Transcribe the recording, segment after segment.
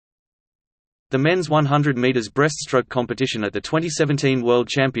The men's 100 meters breaststroke competition at the 2017 World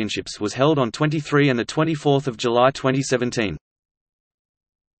Championships was held on 23 and 24 July 2017.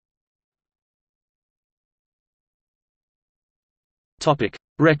 Topic: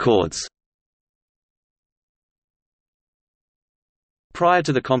 Records. Prior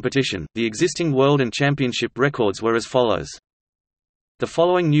to the competition, the existing world and championship records were as follows. The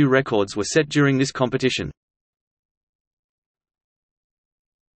following new records were set during this competition.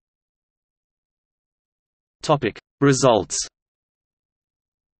 Topic: Results.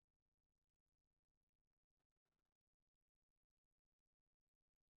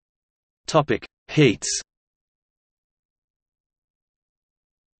 Topic: Heats.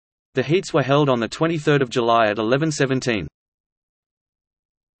 The heats were held on the 23rd of July at 11:17.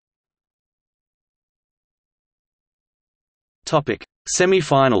 Topic: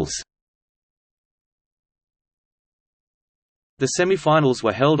 Semifinals. The semifinals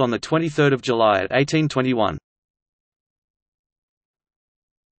were held on the 23rd of July at 18:21.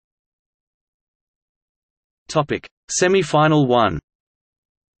 Topic: Semifinal 1.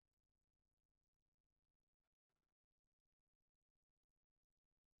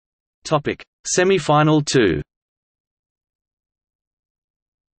 Topic: Semifinal 2.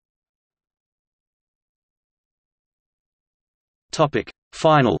 Topic: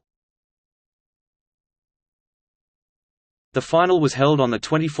 Final. The final was held on the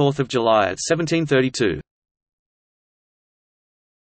 24th of July at 17:32.